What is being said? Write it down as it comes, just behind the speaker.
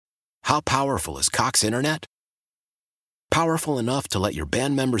How powerful is Cox Internet? Powerful enough to let your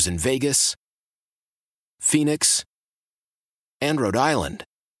band members in Vegas, Phoenix, and Rhode Island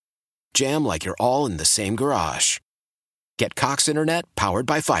jam like you're all in the same garage. Get Cox Internet powered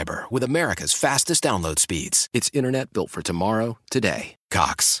by fiber with America's fastest download speeds. It's internet built for tomorrow, today.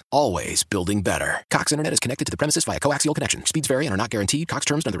 Cox, always building better. Cox Internet is connected to the premises via coaxial connection. Speeds vary and are not guaranteed. Cox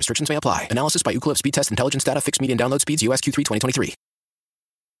terms and other restrictions may apply. Analysis by Ookla Speed Test Intelligence Data. Fixed median download speeds. US Q3 2023.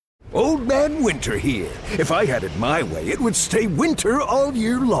 Old Man Winter here. If I had it my way, it would stay winter all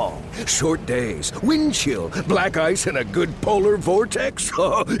year long. Short days, wind chill, black ice, and a good polar vortex.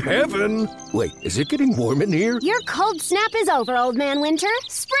 Oh, heaven! Wait, is it getting warm in here? Your cold snap is over, Old Man Winter.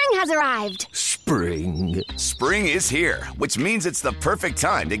 Spring has arrived. Spring. Spring is here, which means it's the perfect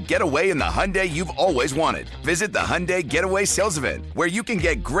time to get away in the Hyundai you've always wanted. Visit the Hyundai Getaway Sales Event, where you can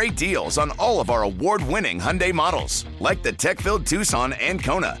get great deals on all of our award-winning Hyundai models, like the tech-filled Tucson and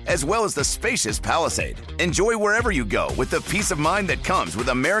Kona, as well as the spacious Palisade. Enjoy wherever you go with the peace of mind that comes with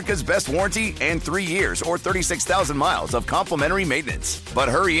America's best warranty and 3 years or 36,000 miles of complimentary maintenance. But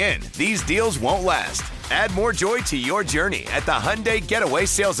hurry in, these deals won't last. Add more joy to your journey at the Hyundai Getaway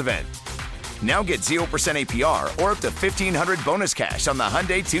Sales Event. Now get 0% APR or up to $1,500 bonus cash on the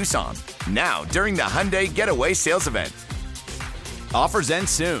Hyundai Tucson. Now, during the Hyundai Getaway Sales Event. Offers end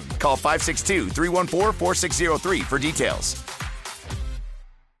soon. Call 562-314-4603 for details.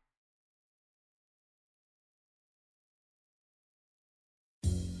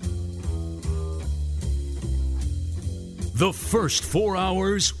 The first 4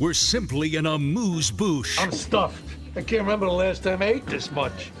 hours were simply an amuse-bouche. I'm stuffed. I can't remember the last time I ate this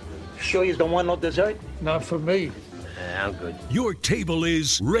much. Sure you don't want no dessert? Not for me. I'm good. Your table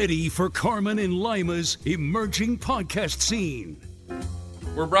is ready for Carmen and Lima's emerging podcast scene.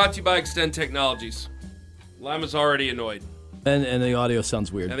 We're brought to you by Extend Technologies. Lima's already annoyed. And the audio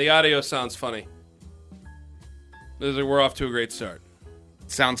sounds weird. And the audio sounds funny. We're off to a great start.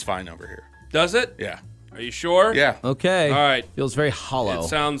 Sounds fine over here. Does it? Yeah. Are you sure? Yeah. Okay. All right. Feels very hollow.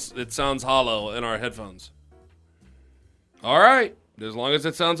 It sounds hollow in our headphones. All right. As long as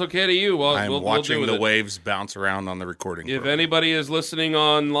it sounds okay to you, well, I'm watching the waves bounce around on the recording. If anybody is listening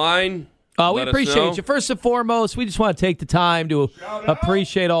online, we appreciate you. First and foremost, we just want to take the time to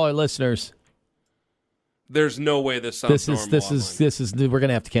appreciate all our listeners. There's no way this sounds normal. This is we're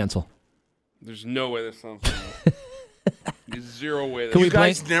gonna have to cancel. There's no way this sounds normal. There's zero way. You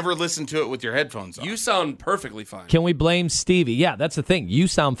guys never listen to it with your headphones on. You sound perfectly fine. Can we blame Stevie? Yeah, that's the thing. You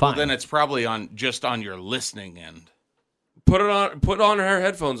sound fine. Well, then it's probably just on your listening end. Put on her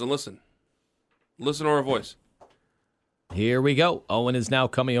headphones and listen. Listen to her voice. Here we go. Owen is now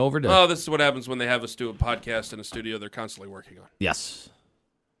coming over to... Oh, this is what happens when they have a podcast in a studio they're constantly working on. Yes.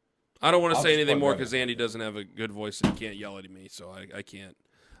 I don't want to say anything more because Andy doesn't have a good voice and he can't yell at me, so I can't.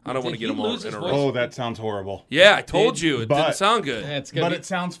 I don't want to get him all in a row. Oh, that sounds horrible. Yeah, I told you. It didn't sound good. It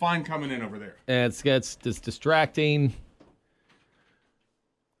sounds fine coming in over there. It's just distracting.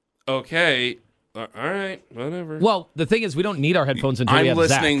 Okay. All right, whatever. Well, the thing is, we don't need our headphones until we have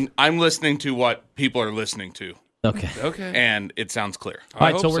Zach. I'm listening to what people are listening to. Okay. And it sounds clear. All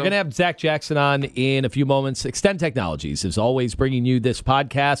right, so we're going to have Zach Jackson on in a few moments. Extend Technologies is always bringing you this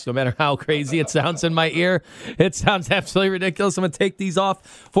podcast, no matter how crazy it sounds in my ear. It sounds absolutely ridiculous. I'm going to take these off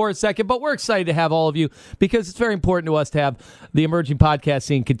for a second, but we're excited to have all of you because it's very important to us to have the emerging podcast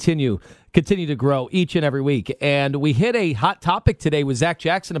scene continue to grow each and every week. And we hit a hot topic today with Zach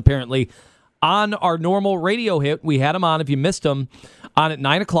Jackson, apparently, on our normal radio hit. We had him on, if you missed him, on at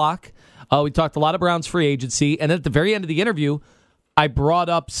 9 o'clock. We talked a lot of Browns free agency, and at the very end of the interview, I brought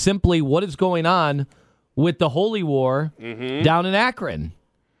up simply what is going on with the Holy War down in Akron.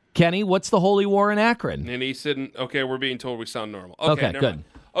 Kenny, what's the Holy War in Akron? And he said, okay, we're being told we sound normal. Okay, good. Mind.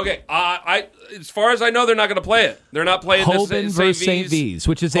 Okay, as far as I know, they're not going to play it. They're not playing Hoban this versus St. V's,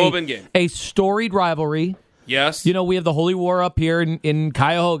 which is a storied rivalry. Yes. You know, we have the Holy War up here in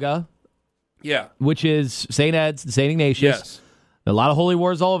Cuyahoga. Yeah. Which is St. Ed's and St. Ignatius. Yes. A lot of holy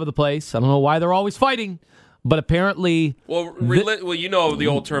wars all over the place. I don't know why they're always fighting, but apparently... Well, you know the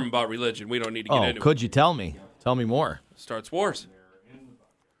old term about religion. We don't need to get into it. Could you tell me? Tell me more. Starts wars.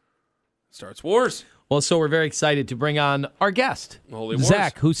 Well, so we're very excited to bring on our guest, Holy Wars.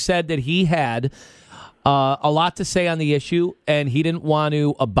 Zach, who said that he had a lot to say on the issue, and he didn't want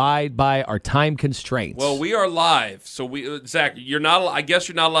to abide by our time constraints. Well, we are live, so Zach, you're not. I guess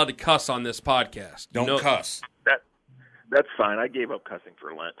you're not allowed to cuss on this podcast. Don't cuss. That's fine. I gave up cussing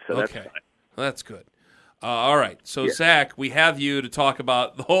for Lent, so that's fine. Well, that's good. All right. So, Zach, we have you to talk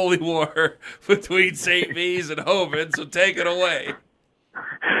about the Holy War between St. V's and Hoban, so take it away.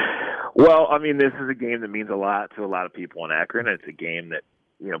 Well, I mean, this is a game that means a lot to a lot of people in Akron. It's a game that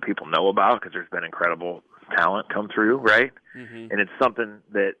people know about because there's been incredible talent come through, right? Mm-hmm. And it's something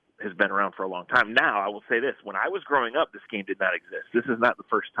that has been around for a long time. Now, I will say this. When I was growing up, this game did not exist. This is not the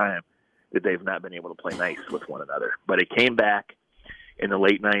first time that they've not been able to play nice with one another. But it came back in the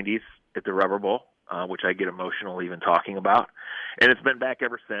late 90s at the Rubber Bowl, which I get emotional even talking about. And it's been back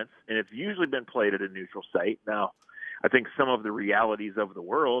ever since. And it's usually been played at a neutral site. Now, I think some of the realities of the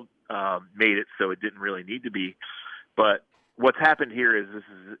world made it so it didn't really need to be. But what's happened here is this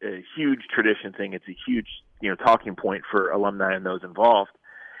is a huge tradition thing. It's a huge, talking point for alumni and those involved.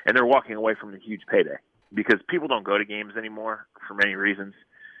 And they're walking away from a huge payday because people don't go to games anymore for many reasons.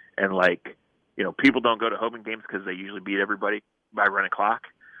 And people don't go to Hoban games because they usually beat everybody by running clock.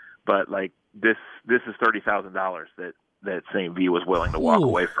 But this is $30,000 that St. V was willing to walk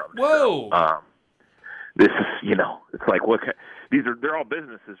away from. Whoa. So, this is, it's like they're all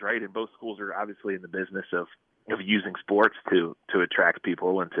businesses, right? And both schools are obviously in the business of using sports to attract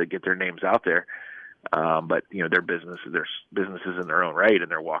people and to get their names out there. But they're businesses in their own right, and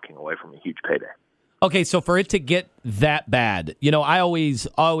they're walking away from a huge payday. Okay, so for it to get that bad, I always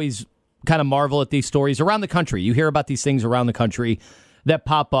kind of marvel at these stories around the country. You hear about these things around the country that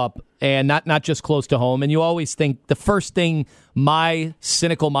pop up, and not just close to home. And you always think the first thing my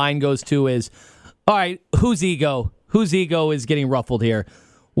cynical mind goes to is, all right, whose ego is getting ruffled here?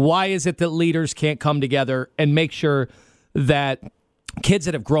 Why is it that leaders can't come together and make sure that kids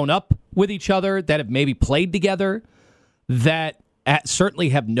that have grown up with each other, that have maybe played together, that certainly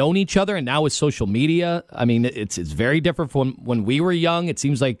have known each other, and now with social media, I mean, it's very different from when we were young. It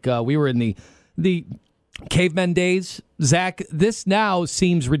seems like we were in the cavemen days. Zach, this now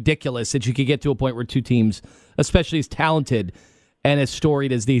seems ridiculous that you could get to a point where two teams, especially as talented and as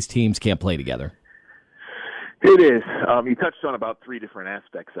storied as these teams, can't play together. It is. You touched on about three different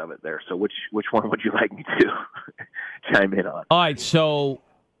aspects of it there. So which one would you like me to chime in on? All right. So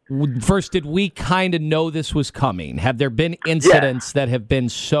first, did we kind of know this was coming? Have there been incidents that have been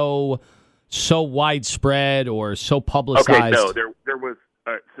so widespread or so publicized? Okay, no, there was.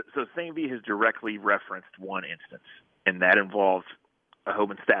 So St. V has directly referenced one instance, and that involved a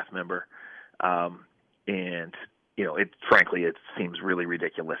Hoban staff member, and it seems really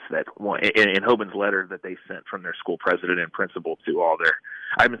ridiculous that in Hoban's letter that they sent from their school president and principal to all their,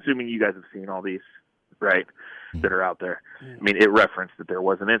 I'm assuming you guys have seen all these, right, that are out there. I mean, it referenced that there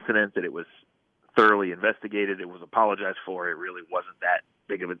was an incident, that it was thoroughly investigated, it was apologized for, it really wasn't that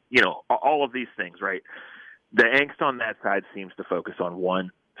big of a, all of these things, right? The angst on that side seems to focus on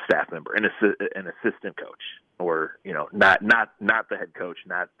one staff member, an assistant coach, or not the head coach,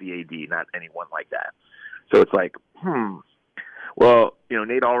 not the AD, not anyone like that. So it's like, well,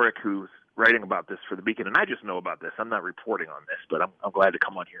 Nate Ulrich, who's writing about this for the Beacon, and I just know about this. I'm not reporting on this, but I'm glad to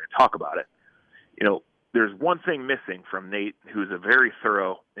come on here and talk about it. There's one thing missing from Nate, who's a very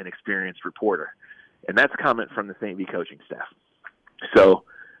thorough and experienced reporter, and that's comment from the St. V coaching staff. So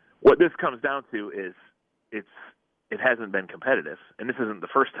what this comes down to is it hasn't been competitive, and this isn't the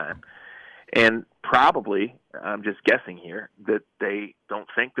first time. And probably, I'm just guessing here, that they don't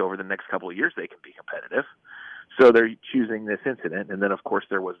think over the next couple of years they can be competitive. So they're choosing this incident. And then, of course,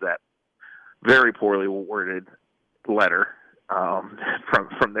 there was that very poorly worded letter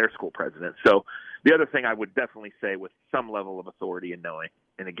from their school president. So the other thing I would definitely say with some level of authority and knowing,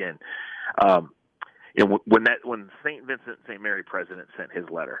 and again, when St. Vincent St. Mary president sent his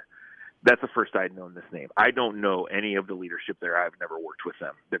letter, that's the first I'd known this name. I don't know any of the leadership there. I've never worked with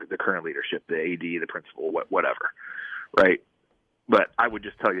them, the current leadership, the AD, the principal, whatever, right? But I would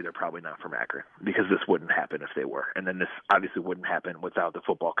just tell you they're probably not from Akron, because this wouldn't happen if they were. And then this obviously wouldn't happen without the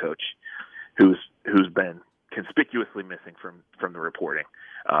football coach who's been conspicuously missing from the reporting,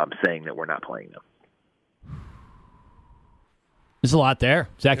 saying that we're not playing them. There's a lot there.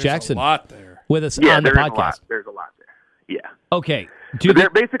 Zach Jackson. A lot there. With us on the podcast. There's a lot there. Yeah. Okay.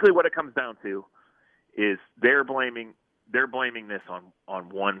 Basically, what it comes down to is they're blaming this on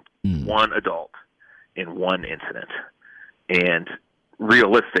one adult in one incident, and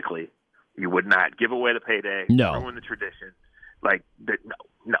realistically, you would not give away the payday, ruin the tradition,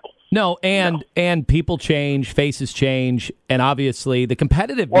 no. And people change, faces change, and obviously the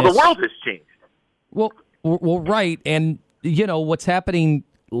competitiveness. Well, the world has changed. Well, right, and what's happening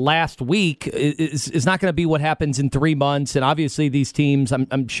last week is not going to be what happens in 3 months. And obviously these teams,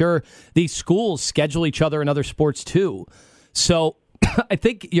 I'm sure these schools schedule each other in other sports too. So I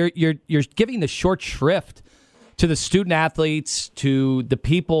think you're giving the short shrift to the student athletes, to the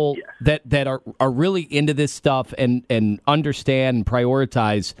people that are really into this stuff and understand and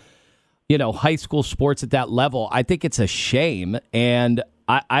prioritize, high school sports at that level. I think it's a shame. And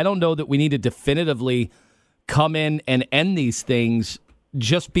I don't know that we need to definitively come in and end these things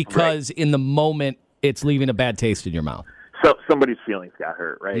just because in the moment it's leaving a bad taste in your mouth. So somebody's feelings got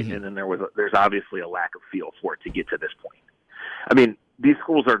hurt, right? And then there's obviously a lack of feel for it to get to this point. I mean, these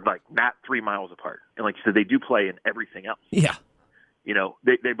schools are like not 3 miles apart, and like you said, they do play in everything else. Yeah, you know,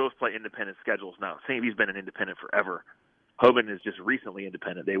 they both play independent schedules now. St. V's been an independent forever. Hoban is just recently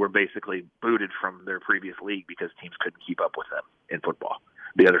independent. They were basically booted from their previous league because teams couldn't keep up with them in football.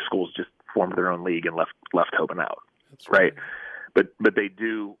 The other schools just formed their own league and left Hoban out. That's right. But they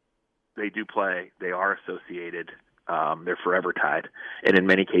do play. They are associated. They're forever tied, and in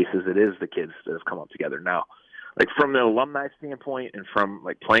many cases, it is the kids that have come up together. Now, like from the alumni standpoint, and from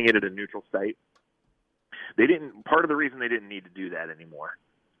like playing it at a neutral site, they didn't. Part of the reason they didn't need to do that anymore,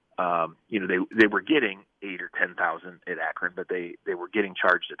 you know, they were getting 8,000 or 10,000 at Akron, but they were getting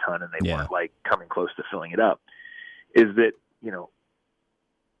charged a ton, and they weren't like coming close to filling it up. Is that, you know,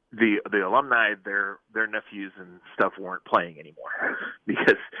 the alumni, their nephews and stuff weren't playing anymore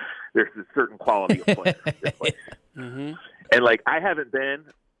because there's a certain quality of player in this place. Mm-hmm. And like, I haven't been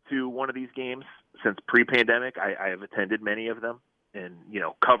to one of these games since pre-pandemic. I have attended many of them and, you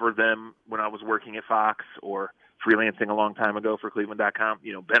know, covered them when I was working at Fox or freelancing a long time ago for Cleveland.com,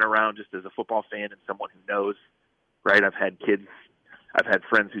 you know, been around just as a football fan and someone who knows, right? I've had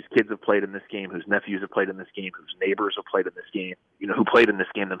friends whose kids have played in this game, whose nephews have played in this game, whose neighbors have played in this game, you know, who played in this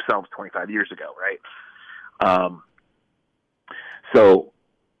game themselves 25 years ago, right? So,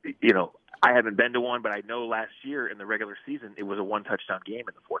 you know, I haven't been to one, but I know last year in the regular season, it was a 1-touchdown game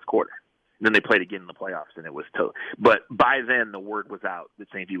in the fourth quarter. And then they played again in the playoffs, and it was But by then, the word was out that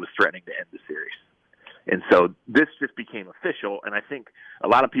St. V was threatening to end the series. And so this just became official, and I think a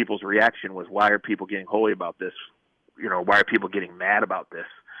lot of people's reaction was, why are people getting holy about this? You know, why are people getting mad about this?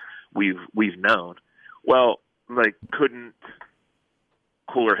 We've known. Well, like, couldn't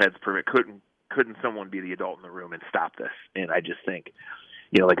cooler heads permit? Couldn't someone be the adult in the room and stop this? And I just think,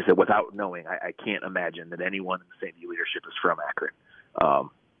 you know, like I said, without knowing, I can't imagine that anyone in the St. V leadership is from Akron,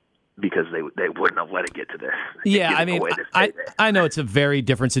 because they wouldn't have let it get to this. Yeah, I mean, I know it's a very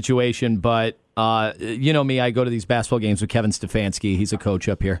different situation, but you know me, I go to these basketball games with Kevin Stefanski. He's a coach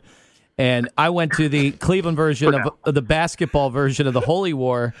up here. And I went to the Cleveland version of the basketball version of the Holy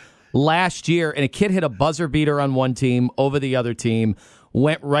War last year, and a kid hit a buzzer beater on one team over the other team,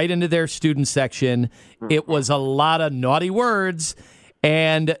 went right into their student section. It was a lot of naughty words,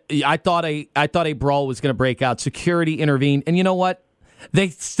 and I thought a brawl was going to break out. Security intervened, and you know what? They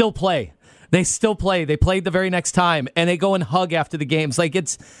still play. They played the very next time, and they go and hug after the games. Like,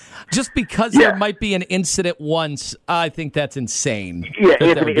 it's just because there might be an incident once, I think that's insane. Yeah,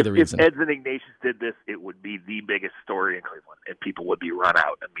 that would be the reason. If Eds and Ignatius did this, it would be the biggest story in Cleveland, and people would be run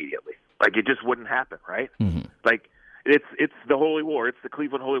out immediately. Like, it just wouldn't happen, right? Mm-hmm. Like, it's the Holy War. It's the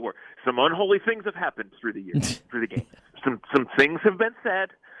Cleveland Holy War. Some unholy things have happened through the years, through the game. Some things have been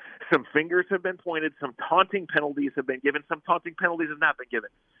said. Some fingers have been pointed. Some taunting penalties have been given. Some taunting penalties have not been given.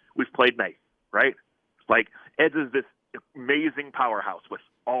 We've played nice, right? Like, Eds is this amazing powerhouse with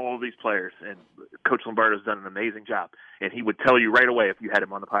all these players, and Coach Lombardo's done an amazing job. And he would tell you right away if you had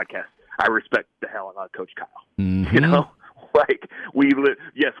him on the podcast, I respect the hell out of Coach Kyle. Mm-hmm. You know? Like,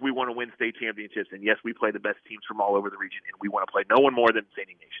 yes, we want to win state championships, and yes, we play the best teams from all over the region, and we want to play no one more than St.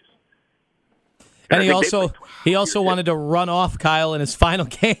 Ignatius. And he also wanted to run off Kyle in his final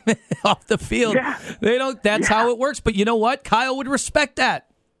game off the field. Yeah. That's how it works. But you know what? Kyle would respect that.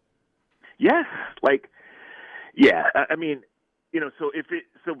 Yes. Like, yeah. I mean, you know, so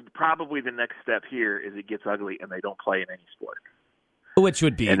probably the next step here is it gets ugly and they don't play in any sport. Which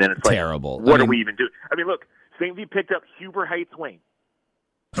would be terrible. Like, what are we even doing? I mean, look, St. V picked up Huber Heights Wayne.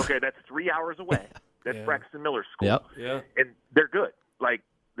 Okay, that's 3 hours away. That's Braxton Miller's school. Yep. Yeah. And they're good. Like,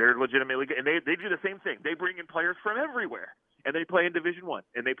 they're legitimately good. And they do the same thing. They bring in players from everywhere. And they play in Division I.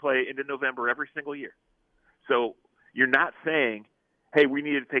 And they play into November every single year. So you're not saying, hey, we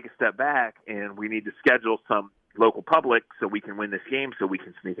need to take a step back and we need to schedule some local public so we can win this game so we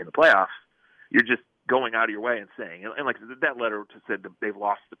can sneak in the playoffs. You're just going out of your way and saying, and like that letter said they've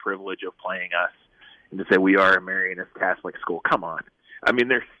lost the privilege of playing us, and to say we are a Marianist Catholic school. Come on. I mean,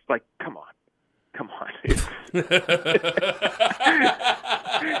 there's like, come on.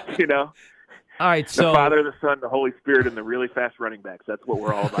 You know? All right, so the Father, the Son, the Holy Spirit, and the really fast running backs. That's what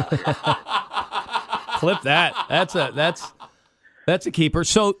we're all about here. Clip that. That's a keeper.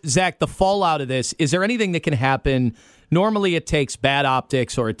 So, Zach, the fallout of this, is there anything that can happen? Normally it takes bad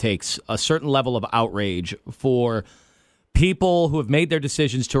optics or it takes a certain level of outrage for people who have made their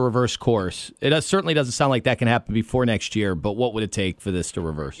decisions to reverse course. It certainly doesn't sound like that can happen before next year, but what would it take for this to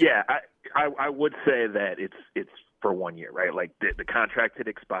reverse? Yeah, I would say that it's for 1 year, right? Like the contract had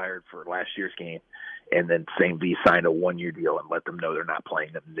expired for last year's game, and then St. V signed a 1-year deal and let them know they're not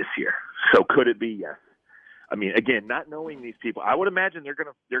playing them this year. So could it be? Yes. I mean, again, not knowing these people, I would imagine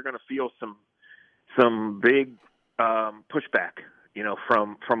they're gonna feel some big pushback,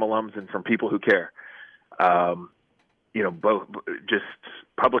 from alums and from people who care, both just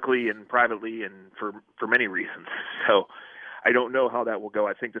publicly and privately, and for many reasons. So I don't know how that will go.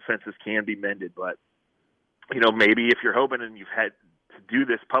 I think the fences can be mended, but maybe if you're Hoban and you've had to do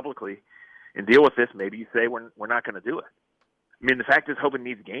this publicly and deal with this, maybe you say we're not going to do it. I mean, the fact is Hoban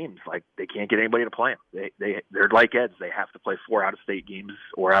needs games. Like, they can't get anybody to play them. They're like Eds. They have to play 4 out-of-state games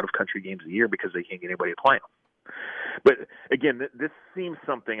or out-of-country games a year because they can't get anybody to play them. But again, this seems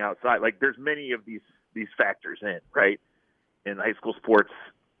something outside. Like, there's many of these factors in, right? And high school sports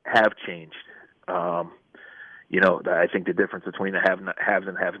have changed. I think the difference between the haves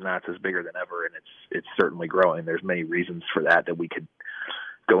and have-nots is bigger than ever, and it's certainly growing. There's many reasons for that we could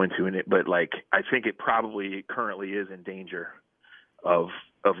go into in it, but I think it probably currently is in danger of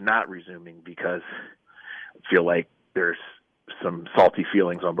not resuming, because I feel like there's some salty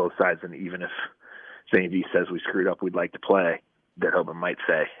feelings on both sides, and even if St. V says we screwed up, we'd like to play, that Hoban might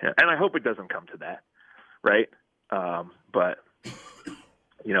say, and I hope it doesn't come to that, right? But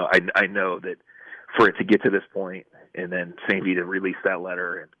I know that for it to get to this point, and then St. V to release that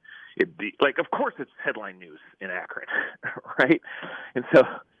letter, and it'd be of course it's headline news in Akron, right? And so,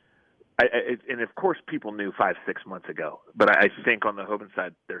 and of course people knew 5-6 months ago, but I think on the Hoban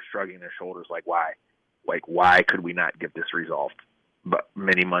side, they're shrugging their shoulders, why could we not get this resolved? But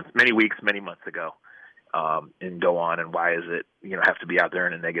many weeks, many months ago, and go on, and why is it have to be out there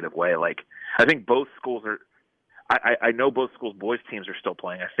in a negative way? I think both schools are. I know both schools' boys teams are still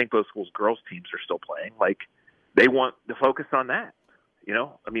playing. I think both schools' girls teams are still playing. They want to focus on that.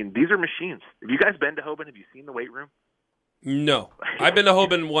 I mean, these are machines. Have you guys been to Hoban? Have you seen the weight room? No. I've been to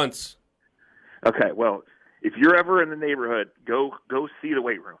Hoban once. Okay, well, if you're ever in the neighborhood, go see the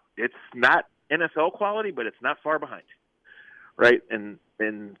weight room. It's not NFL quality, but it's not far behind, right? And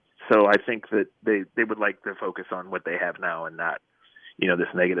so I think that they would like to focus on what they have now, and not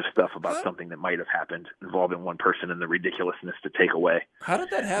this negative stuff about something that might have happened involving one person, and the ridiculousness to take away. How did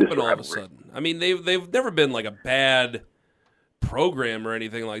that happen all of a sudden? I mean, they've never been a bad program or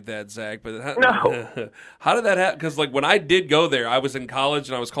anything like that, Zach. But no. How did that happen? Because when I did go there, I was in college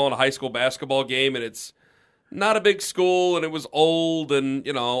and I was calling a high school basketball game, and it's not a big school, and it was old, and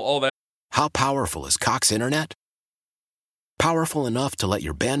all that. How powerful is Cox Internet? Powerful enough to let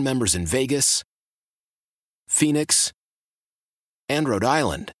your band members in Vegas, Phoenix, and Rhode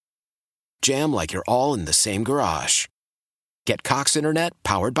Island jam like you're all in the same garage. Get Cox Internet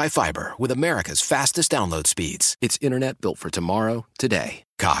powered by fiber with America's fastest download speeds. It's internet built for tomorrow, today.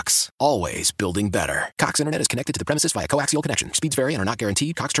 Cox, always building better. Cox Internet is connected to the premises via coaxial connection. Speeds vary and are not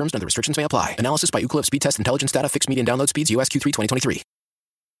guaranteed. Cox terms and other restrictions may apply. Analysis by Ookla Speed Test Intelligence Data. Fixed median download speeds. US Q3 2023.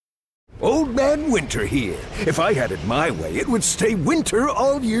 Old Man Winter here. If I had it my way, it would stay winter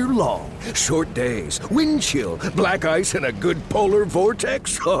all year long. Short days, wind chill, black ice, and a good polar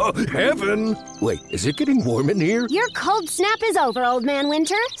vortex. Oh, heaven. Wait, is it getting warm in here? Your cold snap is over, Old Man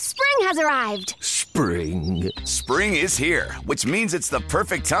Winter. Spring has arrived. Spring. Spring is here, which means it's the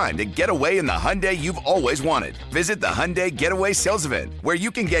perfect time to get away in the Hyundai you've always wanted. Visit the Hyundai Getaway Sales Event, where you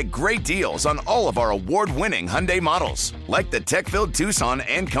can get great deals on all of our award-winning Hyundai models, like the tech-filled Tucson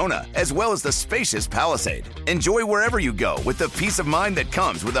and Kona, as well as the spacious Palisade. Enjoy wherever you go with the peace of mind that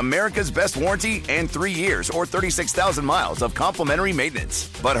comes with America's best warranty and 3 years or 36,000 miles of complimentary maintenance.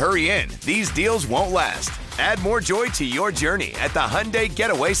 But hurry in, these deals won't last. Add more joy to your journey at the Hyundai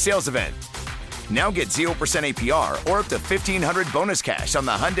Getaway Sales Event. Now get 0% APR or up to $1,500 bonus cash on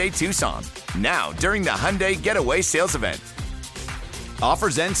the Hyundai Tucson. Now, during the Hyundai Getaway Sales Event.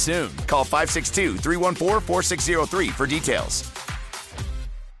 Offers end soon. Call 562-314-4603 for details.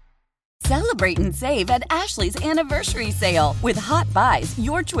 Celebrate and save at Ashley's Anniversary Sale. With Hot Buys,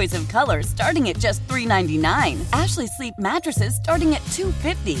 your choice of colors starting at just $3.99. Ashley Sleep mattresses starting at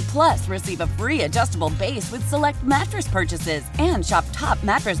 $2.50. Plus, receive a free adjustable base with select mattress purchases. And shop top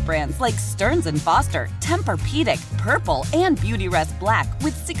mattress brands like Stearns & Foster, Tempur-Pedic, Purple, and Beautyrest Black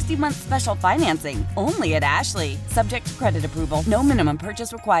with 60-month special financing. Only at Ashley. Subject to credit approval. No minimum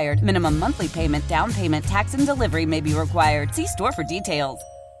purchase required. Minimum monthly payment, down payment, tax, and delivery may be required. See store for details.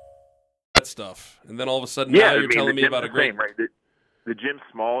 Stuff, and then all of a sudden now you're telling me about a great... Right? The gym's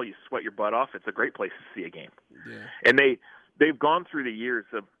small, you sweat your butt off. It's a great place to see a game. Yeah. And they've gone through the years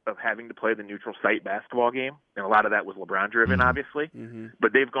of having to play the neutral site basketball game, and a lot of that was LeBron-driven, obviously. Mm-hmm.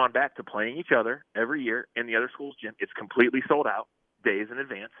 But they've gone back to playing each other every year in the other school's gym. It's completely sold out days in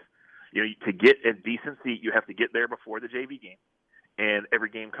advance. You know, to get a decent seat, you have to get there before the JV game, and every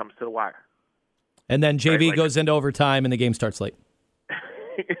game comes to the wire. And then JV goes into overtime, and the game starts late.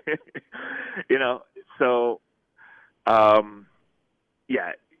 You know, so,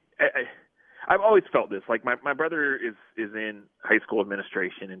 yeah, I've always felt this. Like, my brother is in high school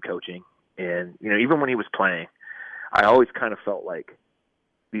administration and coaching, and, you know, even when he was playing, I always kind of felt like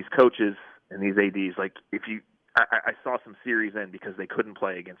these coaches and these ADs, like, I saw some series end because they couldn't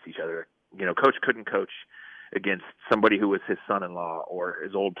play against each other. You know, coach couldn't coach against somebody who was his son-in-law or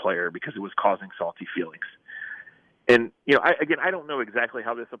his old player because it was causing salty feelings. And, you know, I don't know exactly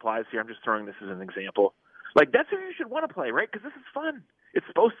how this applies here. I'm just throwing this as an example. Like, that's who you should want to play, right? Because this is fun. It's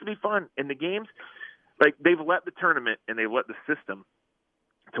supposed to be fun. And the games, like, they've let the tournament and they've let the system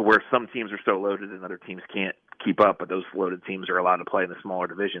to where some teams are so loaded and other teams can't keep up, but those loaded teams are allowed to play in the smaller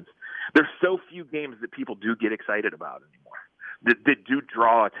divisions. There's so few games that people do get excited about anymore, that do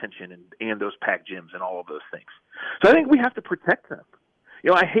draw attention and those packed gyms and all of those things. So I think we have to protect them.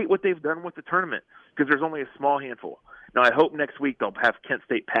 You know, I hate what they've done with the tournament because there's only a small handful. Now, I hope next week they'll have Kent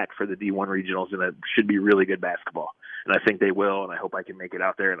State packed for the D1 regionals, and it should be really good basketball. And I think they will, and I hope I can make it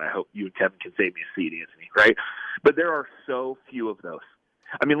out there, and I hope you and Kevin can save me a seat, Anthony, right? But there are so few of those.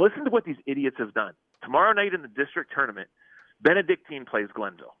 I mean, listen to what these idiots have done. Tomorrow night in the district tournament, Benedictine plays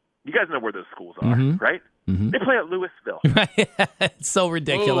Glenville. You guys know where those schools are, right? Mm-hmm. They play at Louisville. It's so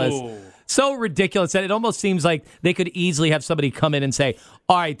ridiculous. Ooh. So ridiculous that it almost seems like they could easily have somebody come in and say,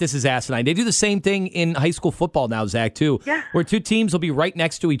 all right, this is asinine. They do the same thing in high school football now, Zach, too, where two teams will be right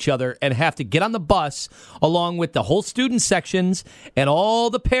next to each other and have to get on the bus along with the whole student sections and all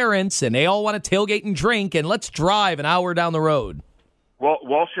the parents, and they all want to tailgate and drink, and let's drive an hour down the road. Well,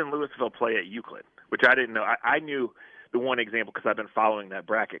 Walsh and Louisville play at Euclid, which I didn't know. I knew the one example because I've been following that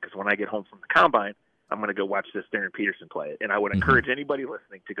bracket, because when I get home from the Combine, I'm going to go watch this Darren Peterson play it. And I would encourage anybody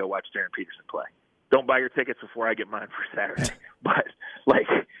listening to go watch Darren Peterson play. Don't buy your tickets before I get mine for Saturday. But, like,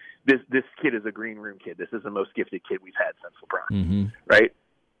 this kid is a green room kid. This is the most gifted kid we've had since LeBron, right?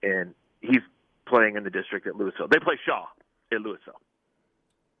 And he's playing in the district at Louisville. They play Shaw at Louisville.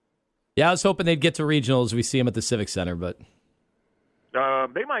 Yeah, I was hoping they'd get to regionals. We see them at the Civic Center, but...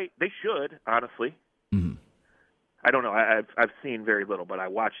 They might. They should, honestly. Mm-hmm. I don't know. I've seen very little, but I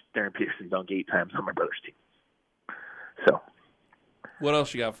watched Darren Peterson dunk 8 times on my brother's team. So, what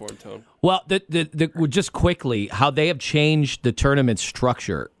else you got for him, Tone? Well, just quickly, how they have changed the tournament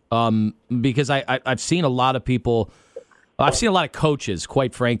structure. Because I've seen a lot of people, I've seen a lot of coaches,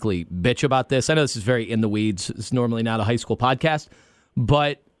 quite frankly, bitch about this. I know this is very in the weeds. It's normally not a high school podcast,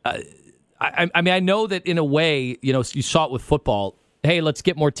 but I mean, I know that in a way, you know, you saw it with football. Hey, let's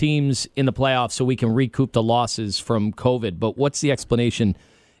get more teams in the playoffs so we can recoup the losses from COVID. But what's the explanation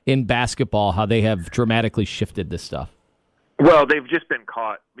in basketball, how they have dramatically shifted this stuff? Well, they've just been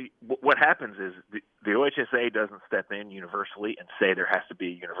caught. What happens is the OHSA doesn't step in universally and say there has to be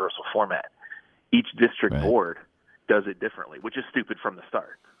a universal format. Each district board does it differently, which is stupid from the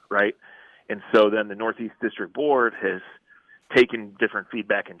start, right? And so then the Northeast District Board has taken different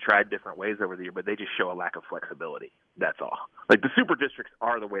feedback and tried different ways over the year, but they just show a lack of flexibility. That's all. Like, the super districts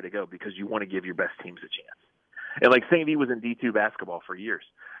are the way to go because you want to give your best teams a chance. And, like, St. V was in D2 basketball for years.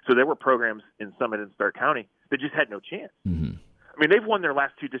 So there were programs in Summit and Stark County that just had no chance. Mm-hmm. I mean, they've won their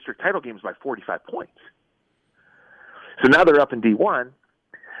last 2 district title games by 45 points. So now they're up in D1.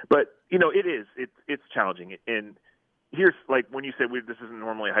 But, you know, it's challenging. And here's, like, when you say this isn't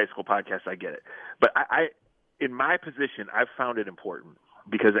normally a high school podcast, I get it. But I in my position, I've found it important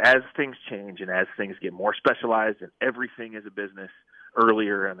because as things change and as things get more specialized and everything is a business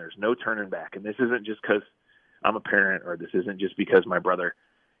earlier and there's no turning back, and this isn't just because I'm a parent or this isn't just because my brother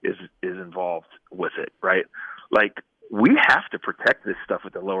is involved with it, right? Like, we have to protect this stuff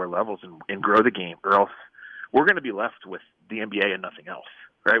at the lower levels and grow the game, or else we're going to be left with the NBA and nothing else,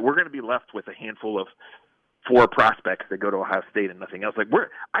 right? We're going to be left with a handful of 4 prospects that go to Ohio State and nothing else. Like,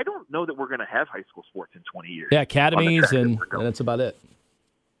 I don't know that we're going to have high school sports in 20 years. Yeah, academies, and that's about it.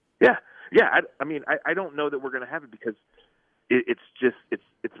 Yeah. I mean, I don't know that we're going to have it because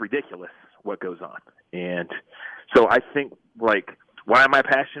it's ridiculous what goes on. And so I think, like, why am I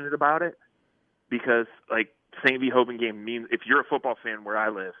passionate about it? Because, like, St. V. Hoban game means, if you're a football fan where I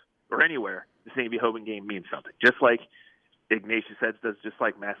live or anywhere, the St. V. Hoban game means something. Just like Ignatius Eds does, just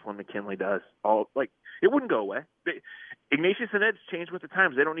like Massillon McKinley does. It wouldn't go away. Ignatius and Eds changed with the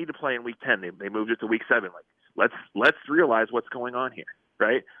times. They don't need to play in week 10. They moved it to week 7. Like, let's realize what's going on here,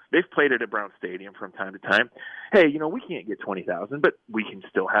 right? They've played it at Brown Stadium from time to time. Hey, you know, we can't get 20,000, but we can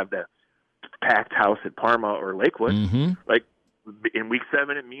still have the packed house at Parma or Lakewood. Mm-hmm. Like, in week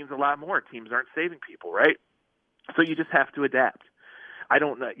 7, it means a lot more. Teams aren't saving people, right? So you just have to adapt. I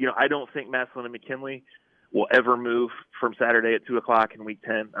don't know. I don't think Massillon and McKinley will ever move from Saturday at 2:00 in Week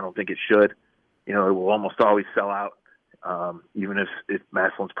 10. I don't think it should. It will almost always sell out, even if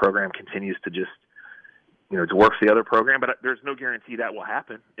Massillon's program continues to just dwarf the other program. But there's no guarantee that will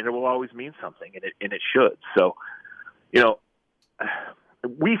happen, and it will always mean something, and it should. So,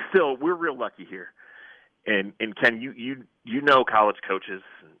 we're real lucky here. And Ken, you know college coaches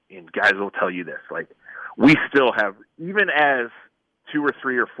and guys will tell you this. Like, we still have, even as 2 or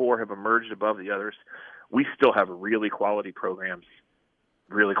 3 or 4 have emerged above the others, we still have really quality programs,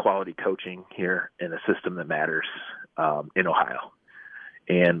 really quality coaching here in a system that matters in Ohio.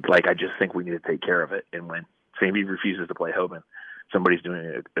 And I just think we need to take care of it. And when St. Bede refuses to play Hoban, somebody's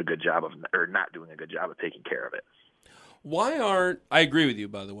doing a good job or not doing a good job of taking care of it. I agree with you,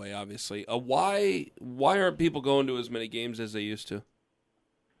 by the way, obviously. Why aren't people going to as many games as they used to?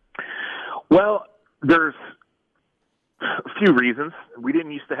 Well, there's a few reasons. We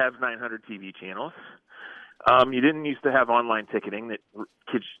didn't used to have 900 TV channels. You didn't used to have online ticketing that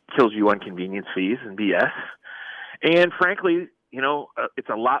kills you on convenience fees and BS. And frankly, it's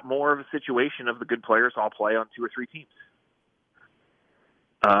a lot more of a situation of the good players all play on 2 or 3 teams.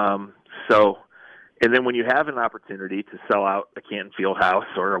 And then when you have an opportunity to sell out a Canton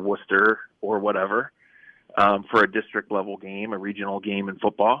Fieldhouse or a Worcester or whatever for a district level game, a regional game in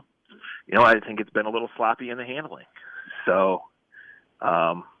football, I think it's been a little sloppy in the handling. So,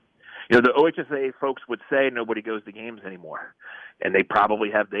 the OHSAA folks would say nobody goes to games anymore, and they probably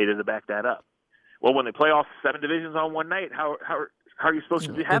have data to back that up. Well, when they play all 7 divisions on one night, how are you supposed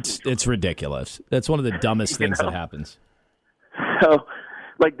to be happy? It's ridiculous. That's one of the dumbest things that happens. So,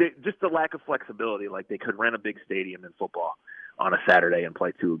 just the lack of flexibility. They could rent a big stadium in football on a Saturday and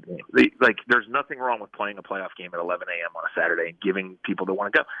play 2 games. There's nothing wrong with playing a playoff game at 11 a.m. on a Saturday and giving people that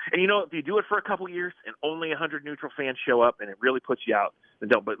want to go. And if you do it for a couple years and only 100 neutral fans show up and it really puts you out, then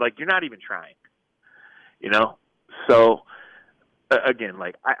don't. But you're not even trying. So again,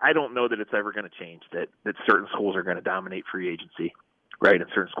 I don't know that it's ever going to change that certain schools are going to dominate free agency, right? And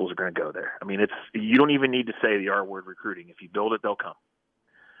certain schools are going to go there. I mean, you don't even need to say the R word, recruiting. If you build it, they'll come.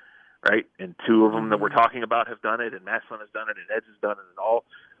 Right, and 2 of them that we're talking about have done it, and Massillon has done it, and Eds has done it, and all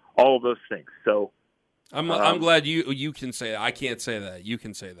of those things. So, I'm glad you can say that. I can't say that. You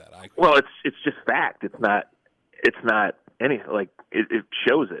can say that. Well, it's just fact. It's not anything. It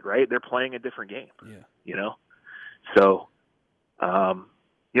shows it, right? They're playing a different game. Yeah. So,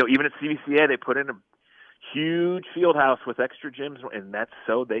 even at CVCA, they put in a huge field house with extra gyms, and that's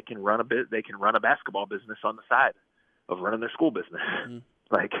so they can run a basketball business on the side of running their school business. Mm-hmm.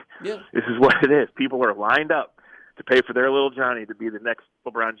 This is what it is. People are lined up to pay for their little Johnny to be the next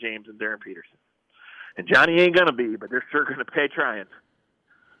LeBron James and Darren Peterson. And Johnny ain't gonna be, but they're sure gonna pay trying.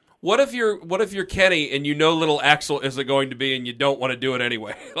 What if you're Kenny and little Axel isn't going to be, and you don't want to do it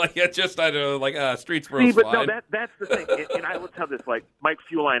anyway? It's just Streetsboro's but fine. No, that's the thing. And I will tell this: Mike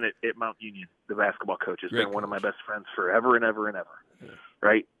Fueline at Mount Union, the basketball coach, has been one of my best friends forever and ever and ever. Yeah.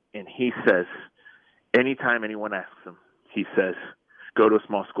 Right? And he says, anytime anyone asks him, he says, go to a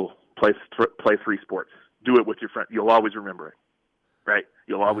small school, play 3 sports, do it with your friend. You'll always remember it, right?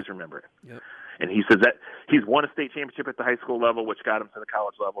 You'll always remember it. Yep. And he says that he's won a state championship at the high school level, which got him to the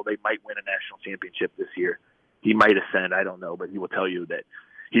college level. They might win a national championship this year. He might ascend, I don't know, but he will tell you that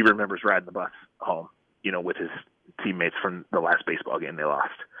he remembers riding the bus home, with his teammates from the last baseball game they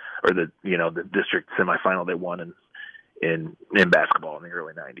lost, or the district semifinal they won in basketball in the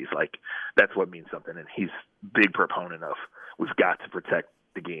early 90s. That's what means something. And he's big proponent of, we've got to protect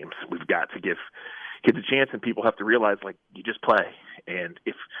the games. We've got to give kids a chance, and people have to realize, you just play. And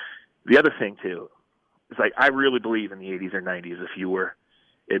if the other thing too is I really believe in the 80s or 90s, if you were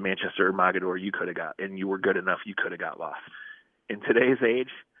at Manchester or Mogadore, you could have got, and you were good enough, you could have got lost. In today's age,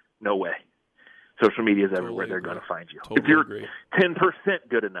 no way. Social media is everywhere. They're going to find you. If you're 10%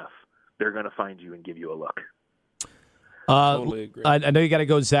 good enough, they're going to find you and give you a look. Totally agree. I know you got to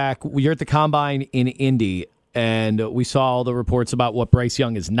go, Zach. You're at the Combine in Indy, and we saw all the reports about what Bryce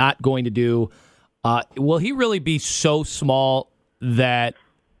Young is not going to do. Will he really be so small that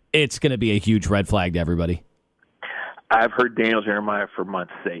it's going to be a huge red flag to everybody? I've heard Daniel Jeremiah for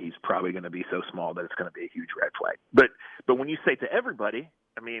months say he's probably going to be so small that it's going to be a huge red flag. But when you say to everybody,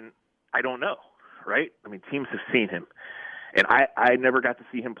 I don't know, right? Teams have seen him. And I never got to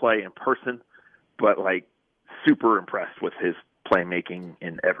see him play in person, but super impressed with his playmaking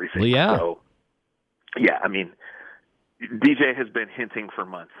and everything. Well, yeah. So, yeah, DJ has been hinting for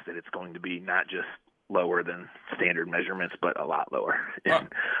months that it's going to be not just lower than standard measurements, but a lot lower. And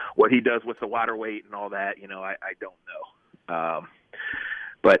what he does with the water weight and all that, I don't know.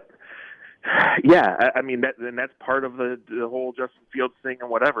 But Yeah, I mean that's part of the whole Justin Fields thing and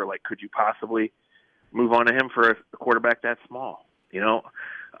whatever. Like, could you possibly move on to him for a quarterback that small?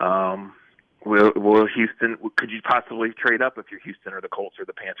 Will Houston? Could you possibly trade up if you're Houston or the Colts or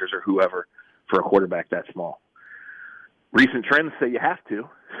the Panthers or whoever for a quarterback that small? Recent trends say you have to,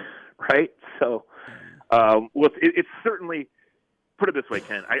 right? So, it's certainly, put it this way,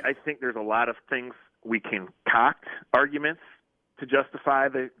 Ken. I think there's a lot of things we can concoct arguments to justify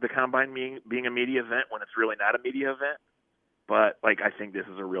the Combine being a media event when it's really not a media event. But I think this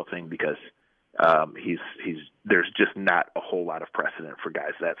is a real thing because there's just not a whole lot of precedent for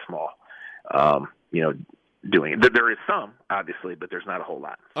guys that small, doing it. There is some, obviously, but there's not a whole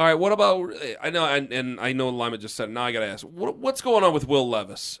lot. All right, what about, I know Lima just said it, now I got to ask, what's going on with Will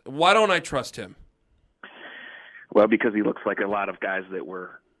Levis? Why don't I trust him? Well, because he looks like a lot of guys that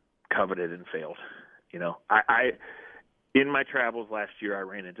were coveted and failed. I in my travels last year, I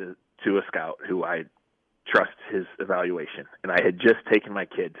ran into a scout who I trust his evaluation, and I had just taken my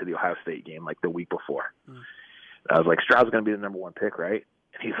kid to the Ohio State game the week before. I was like, Stroud's going to be the number 1 pick, right?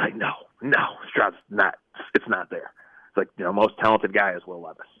 And he's like, no, Stroud's not. It's not there. It's like, most talented guy is Will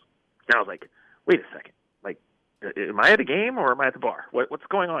Levis. And I was like, wait a second. Am I at a game or am I at the bar? What's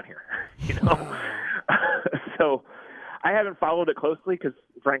going on here? So I haven't followed it closely because,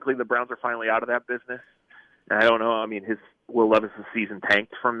 frankly, the Browns are finally out of that business. And I don't know. I mean, Will Levis' season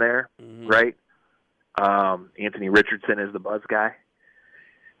tanked from there, right? Anthony Richardson is the buzz guy.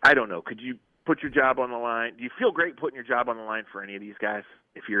 I don't know. Could you put your job on the line? Do you feel great putting your job on the line for any of these guys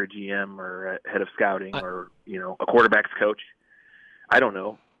if you're a GM or a head of scouting or, a quarterback's coach? I don't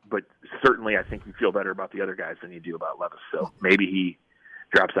know. But certainly I think you feel better about the other guys than you do about Levis. So maybe he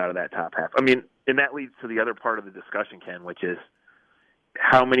drops out of that top half. I mean, and that leads to the other part of the discussion, Ken, which is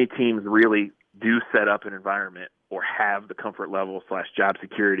how many teams really do set up an environment or have the comfort level / job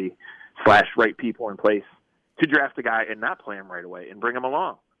security / right people in place to draft a guy and not play him right away and bring him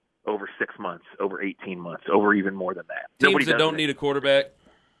along over 6 months, over 18 months, over even more than that. Teams that don't need a quarterback.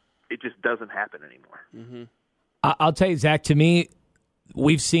 It just doesn't happen anymore. Mm-hmm. I'll tell you, Zach, to me,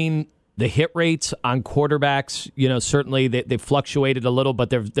 we've seen the hit rates on quarterbacks. Certainly they fluctuated a little, but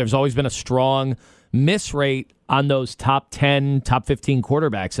there's always been a strong miss rate on those top 10, top 15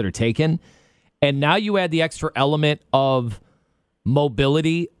 quarterbacks that are taken. And now you add the extra element of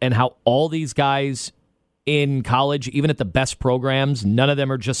mobility and how all these guys in college, even at the best programs, none of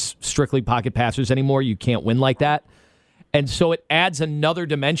them are just strictly pocket passers anymore. You can't win like that. And so it adds another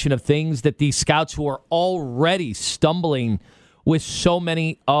dimension of things that these scouts who are already stumbling with so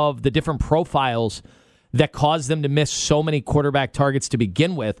many of the different profiles that cause them to miss so many quarterback targets to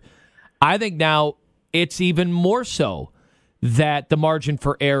begin with. I think now it's even more so that the margin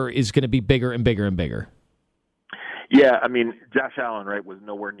for error is going to be bigger and bigger and bigger. Yeah, I mean, Josh Allen, right, was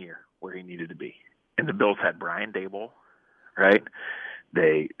nowhere near where he needed to be. And the Bills had Brian Daboll, right?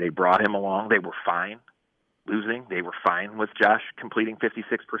 They brought him along. They were fine losing. They were fine with Josh completing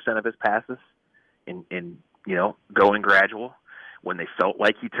 56% of his passes and going gradual. When they felt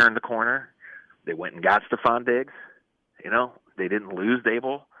like he turned the corner, they went and got Stephon Diggs. They didn't lose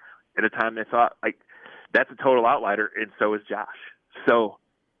Daboll at a time they thought, that's a total outlier, and so is Josh. So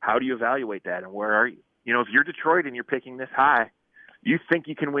how do you evaluate that, and where are you? If you're Detroit and you're picking this high, you think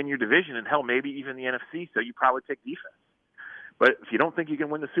you can win your division and, hell, maybe even the NFC, so you probably pick defense. But if you don't think you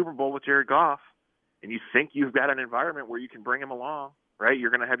can win the Super Bowl with Jared Goff and you think you've got an environment where you can bring him along, right, you're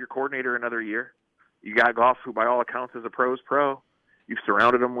going to have your coordinator another year. You got Goff, who by all accounts is a pro's pro. You've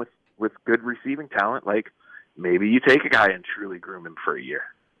surrounded him with good receiving talent. Maybe you take a guy and truly groom him for a year.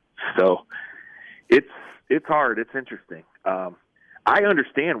 So it's hard. It's interesting. I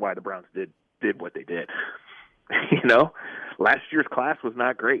understand why the Browns did what they did. Last year's class was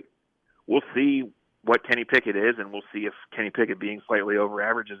not great. We'll see what Kenny Pickett is, and we'll see if Kenny Pickett being slightly over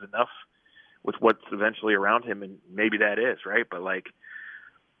average is enough with what's eventually around him, and maybe that is, right? But,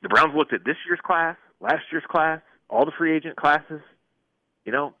 the Browns looked at this year's class, last year's class, all the free agent classes.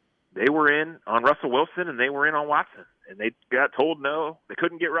 They were in on Russell Wilson, and they were in on Watson, and they got told no. They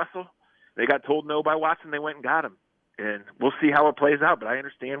couldn't get Russell. They got told no by Watson. They went and got him. And we'll see how it plays out, but I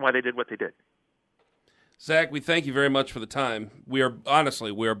understand why they did what they did. Zach, we thank you very much for the time. We are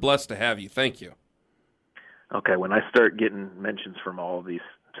blessed to have you. Thank you. Okay, when I start getting mentions from all of these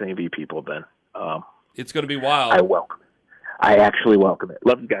St. V people, then it's going to be wild. I welcome it. I actually welcome it.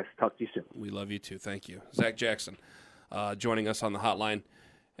 Love you guys. Talk to you soon. We love you too. Thank you. Zach Jackson joining us on the hotline.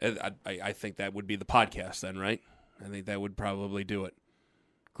 I think that would be the podcast then, right? I think that would probably do it.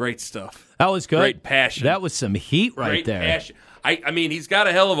 Great stuff. That was good. Great passion. That was some heat right Great there. Passion. I mean, he's got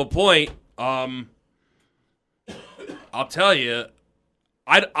a hell of a point. I'll tell you,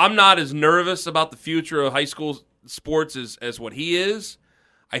 I'm not as nervous about the future of high school sports as what he is.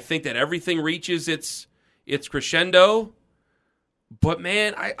 I think that everything reaches its crescendo. But,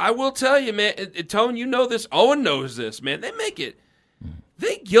 man, I will tell you, man, Tone, you know this. Owen knows this, man.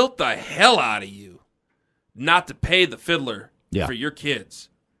 They guilt the hell out of you not to pay the fiddler for your kids.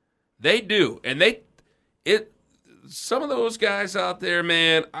 They do. And some of those guys out there,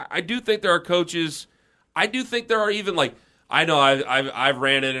 man, I do think there are coaches. I do think there are even, like, I know I've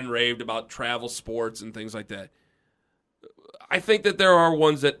ranted and raved about travel sports and things like that. I think that there are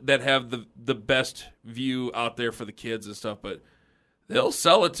ones that have the best view out there for the kids and stuff, but they'll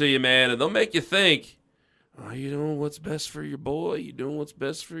sell it to you, man, and they'll make you think, are you doing what's best for your boy? You doing what's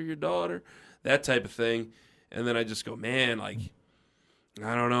best for your daughter? That type of thing. And then I just go, man, like,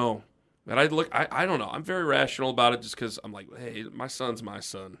 I don't know. But I don't know. I'm very rational about it just because I'm like, hey, my son's my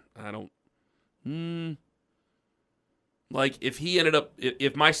son. I don't, like, if he ended up,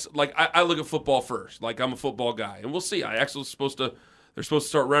 if my, like, I look at football first. Like, I'm a football guy. And we'll see. They're supposed to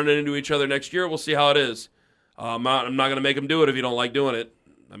start running into each other next year. We'll see how it is. I'm not going to make him do it if you don't like doing it.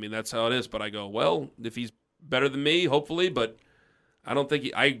 I mean, that's how it is. But I go, well, if he's better than me, hopefully. But I don't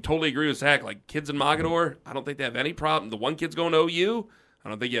think I totally agree with Zach. Like, kids in Mogadore, I don't think they have any problem. The one kid's going to OU. I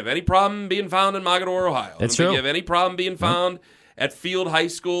don't think you have any problem being found in Mogadore, Ohio. That's true. I don't think you have true. any problem being found at Field High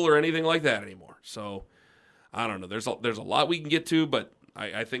School or anything like that anymore. So, I don't know. There's a lot we can get to, but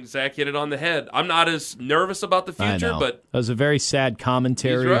I think Zach hit it on the head. I'm not as nervous about the future, but that was a very sad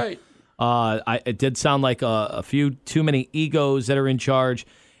commentary. He's right. It did sound like a few too many egos that are in charge,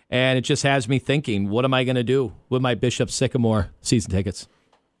 and it just has me thinking, what am I going to do with my Bishop Sycamore season tickets?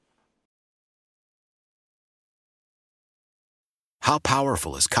 How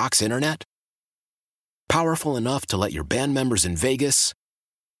powerful is Cox Internet? Powerful enough to let your band members in Vegas,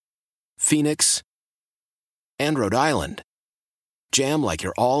 Phoenix, and Rhode Island jam like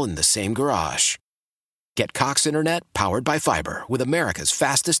you're all in the same garage. Get Cox Internet powered by fiber with America's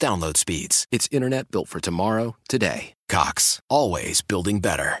fastest download speeds. It's internet built for tomorrow, today. Cox, always building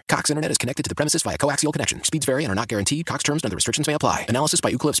better. Cox Internet is connected to the premises via coaxial connection. Speeds vary and are not guaranteed. Cox terms and other restrictions may apply. Analysis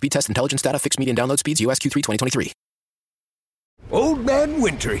by Ookla Speed Test Intelligence Data. Fixed median download speeds. US Q3 2023. Old Man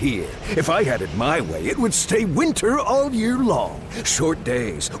Winter here. If I had it my way, it would stay winter all year long. Short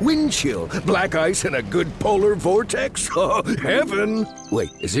days, wind chill, black ice, and a good polar vortex. Oh, heaven. Wait,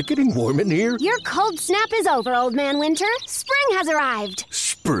 is it getting warm in here? Your cold snap is over, Old Man Winter. Spring has arrived.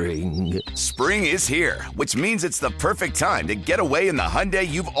 Spring. Spring is here, which means it's the perfect time to get away in the Hyundai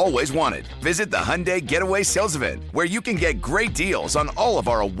you've always wanted. Visit the Hyundai Getaway Sales Event, where you can get great deals on all of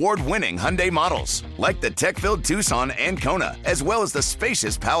our award-winning Hyundai models, like the tech-filled Tucson and Kona, as well as the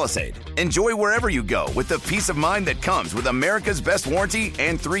spacious Palisade. Enjoy wherever you go with the peace of mind that comes with America's best warranty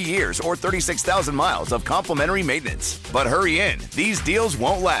and 3 years or 36,000 miles of complimentary maintenance. But hurry in, these deals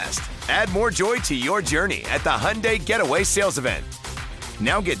won't last. Add more joy to your journey at the Hyundai Getaway Sales Event.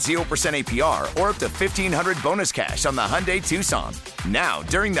 Now get 0% APR or up to $1,500 bonus cash on the Hyundai Tucson. Now,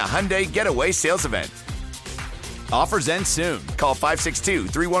 during the Hyundai Getaway Sales Event. Offers end soon. Call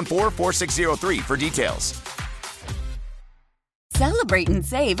 562-314-4603 for details. Celebrate and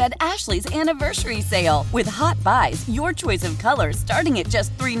save at Ashley's Anniversary Sale. With Hot Buys, your choice of colors starting at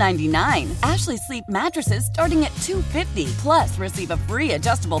just $3.99. Ashley Sleep mattresses starting at $2.50. Plus, receive a free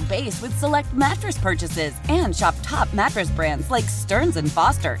adjustable base with select mattress purchases. And shop top mattress brands like Stearns &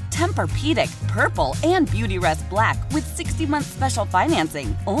 Foster, Tempur-Pedic, Purple, and Beautyrest Black with 60-month special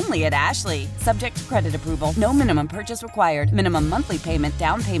financing. Only at Ashley. Subject to credit approval. No minimum purchase required. Minimum monthly payment,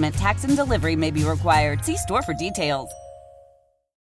 down payment, tax, and delivery may be required. See store for details.